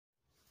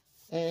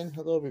And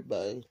hello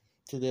everybody.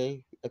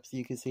 Today, as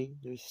you can see,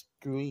 there's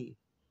three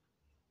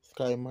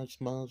SkyMarch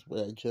models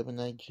with a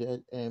Gemini jet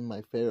and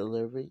my favorite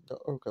livery, the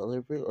Orca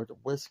livery or the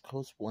West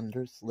Coast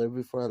Wonders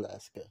livery for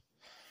Alaska.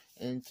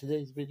 In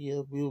today's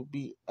video, we will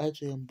be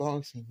actually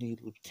unboxing the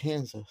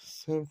Lufthansa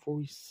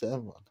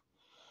 747.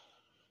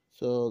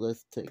 So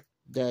let's take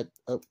that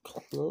up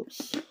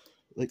close.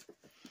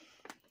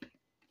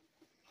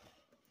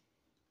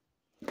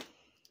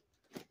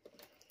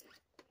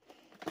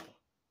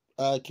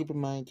 Keep in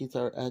mind these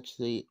are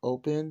actually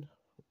open,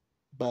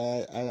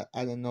 but I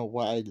don't know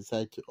why I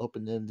decided to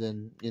open them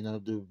then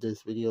do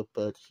this video.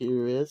 But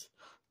here is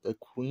the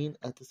Queen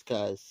of the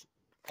Skies.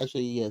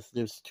 Actually, yes,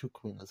 there's two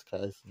Queen of the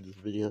Skies in this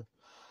video,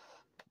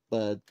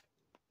 but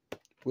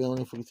we're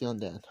only focusing on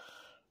that.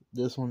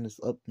 This one is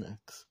up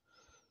next.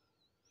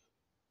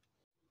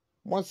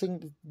 Once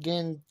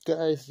again,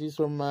 guys, these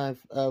were my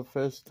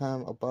first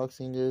time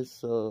unboxing this,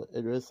 so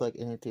it is like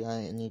anything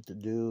I need to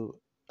do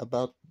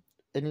about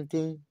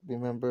anything,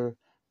 remember,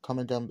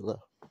 comment down below.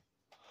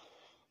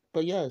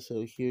 But yeah,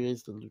 so here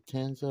is the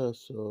Lufthansa.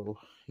 So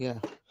yeah,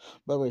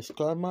 by the way,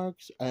 scar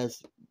marks,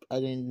 as I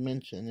didn't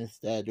mention, is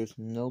that there's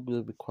no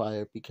glue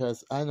required,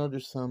 because I know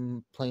there's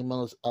some plane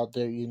models out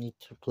there you need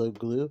to apply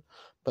glue,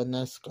 but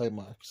not scar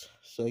marks.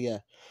 So yeah,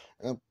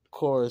 and of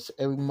course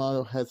every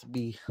model has to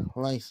be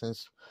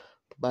licensed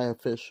by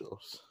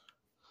officials.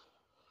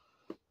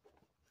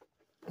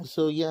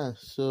 So yeah,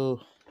 so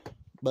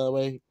by the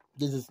way,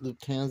 this is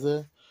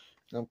Lufthansa.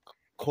 Of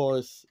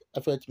course,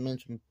 I forgot to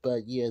mention,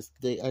 but yes,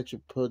 they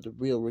actually put the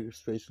real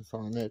registrations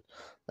on it.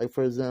 Like,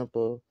 for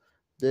example,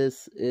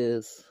 this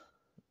is,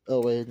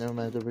 oh wait, never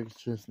mind, the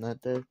registration's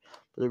not there,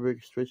 but the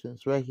registration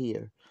is right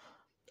here.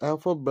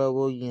 Alpha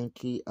Bravo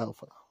Yankee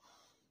Alpha.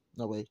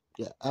 No, wait,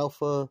 yeah,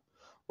 Alpha,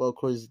 well, of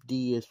course,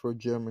 D is for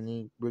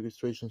Germany,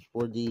 registrations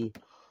for the,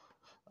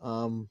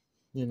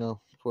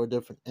 for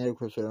different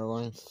aircraft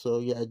airlines. So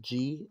yeah,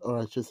 G, or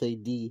I should say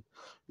D,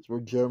 is for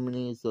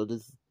Germany, so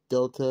this is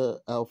Delta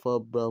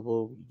Alpha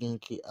Bravo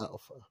Yankee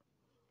Alpha.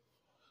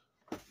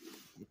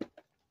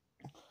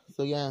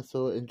 So yeah,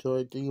 so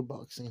enjoy the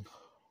unboxing.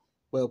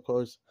 Well, of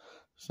course,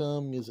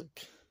 some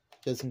music,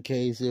 just in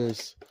case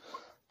there's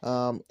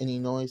any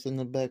noise in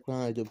the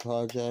background. I do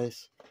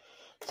apologize.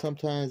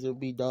 Sometimes there'll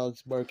be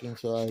dogs barking,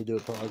 so I do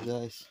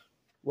apologize.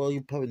 Well,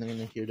 you're probably not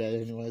gonna hear that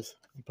anyways.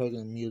 I'm probably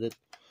gonna mute it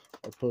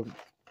or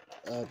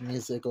put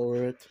music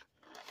over it.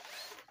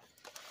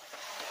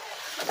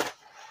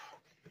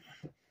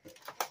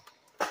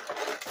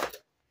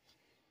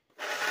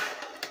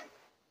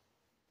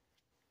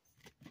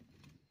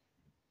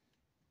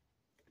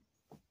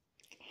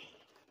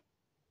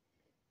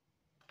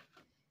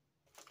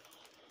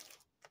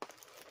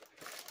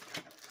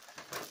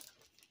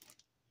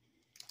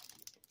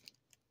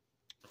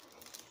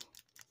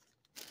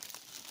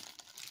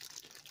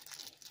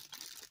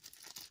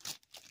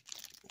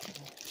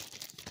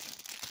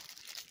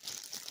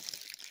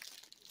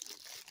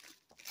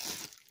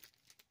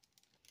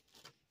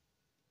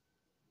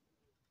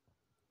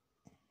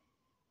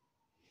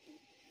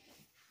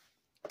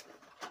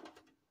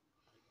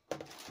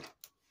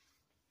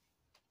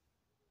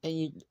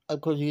 And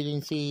of course, you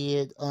didn't see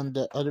it on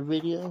the other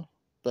video,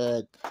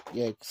 but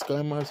yeah,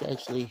 SkyMars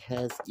actually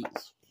has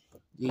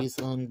these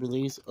on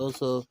release.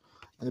 Also,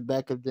 on the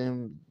back of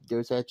them,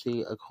 there's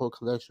actually a whole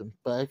collection.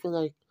 But I feel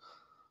like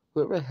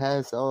whoever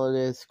has all of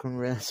this,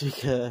 congrats,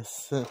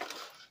 because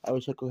I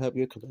wish I could have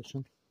your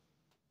collection.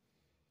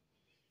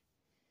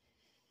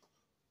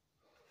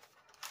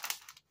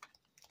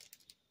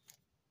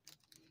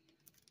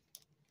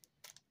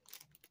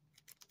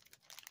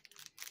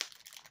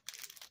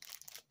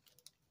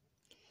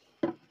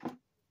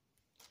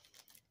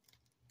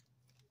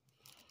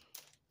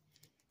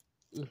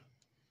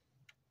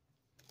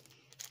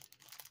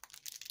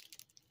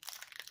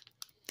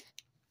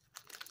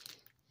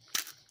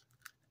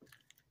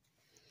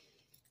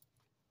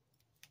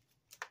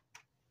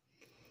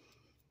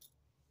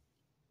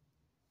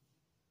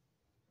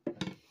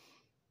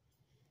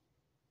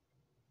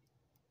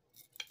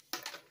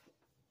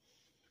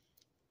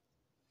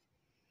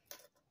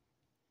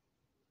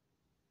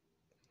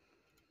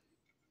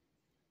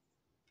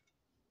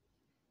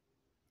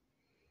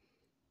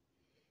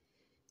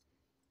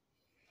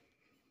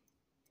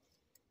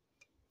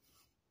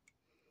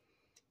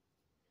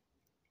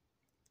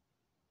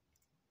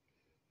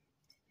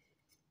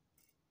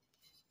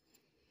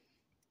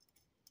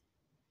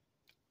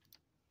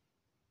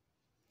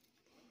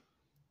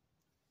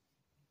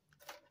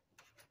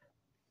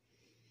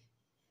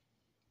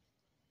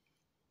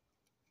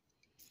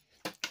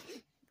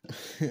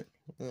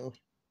 Well,